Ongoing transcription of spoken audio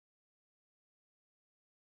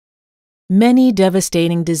Many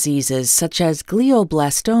devastating diseases, such as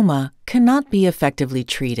glioblastoma, cannot be effectively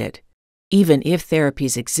treated. Even if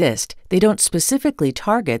therapies exist, they don't specifically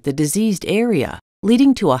target the diseased area,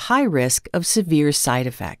 leading to a high risk of severe side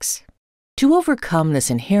effects. To overcome this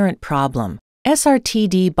inherent problem,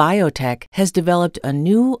 SRTD biotech has developed a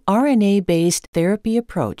new RNA-based therapy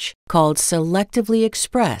approach called selectively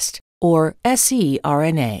expressed, or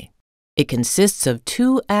seRNA. It consists of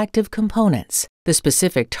two active components, the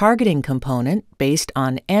specific targeting component based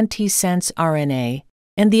on antisense RNA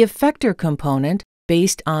and the effector component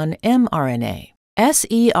based on mRNA.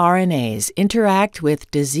 seRNAs interact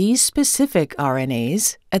with disease-specific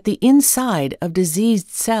RNAs at the inside of diseased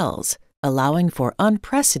cells, allowing for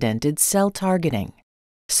unprecedented cell targeting.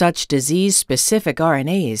 Such disease-specific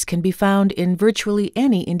RNAs can be found in virtually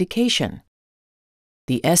any indication.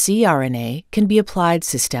 The seRNA can be applied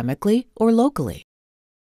systemically or locally.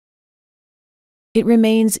 It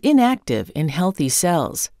remains inactive in healthy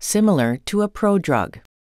cells, similar to a prodrug.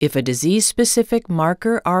 If a disease-specific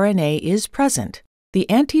marker RNA is present, the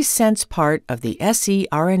antisense part of the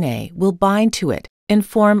seRNA will bind to it and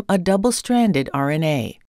form a double-stranded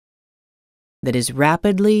RNA that is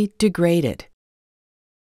rapidly degraded,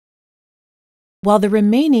 while the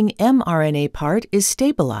remaining mRNA part is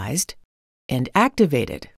stabilized and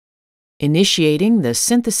activated, initiating the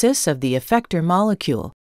synthesis of the effector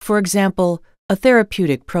molecule, for example, a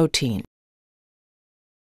therapeutic protein.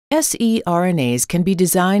 seRNAs can be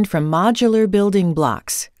designed from modular building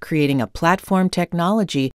blocks, creating a platform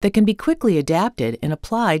technology that can be quickly adapted and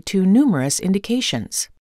applied to numerous indications.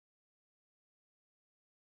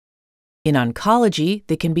 In oncology,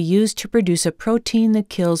 they can be used to produce a protein that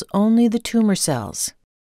kills only the tumor cells.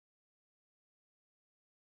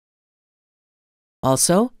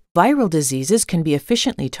 Also, viral diseases can be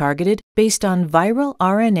efficiently targeted based on viral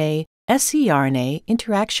RNA-seRNA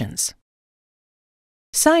interactions.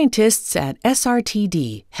 Scientists at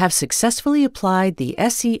SRTD have successfully applied the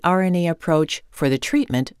seRNA approach for the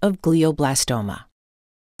treatment of glioblastoma.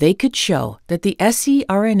 They could show that the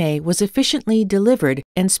seRNA was efficiently delivered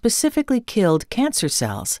and specifically killed cancer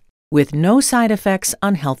cells, with no side effects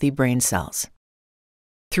on healthy brain cells.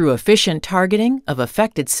 Through efficient targeting of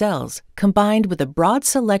affected cells, combined with a broad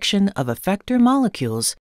selection of effector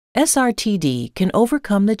molecules, SRTD can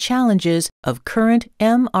overcome the challenges of current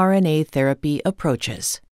mRNA therapy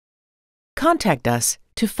approaches. Contact us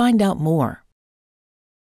to find out more.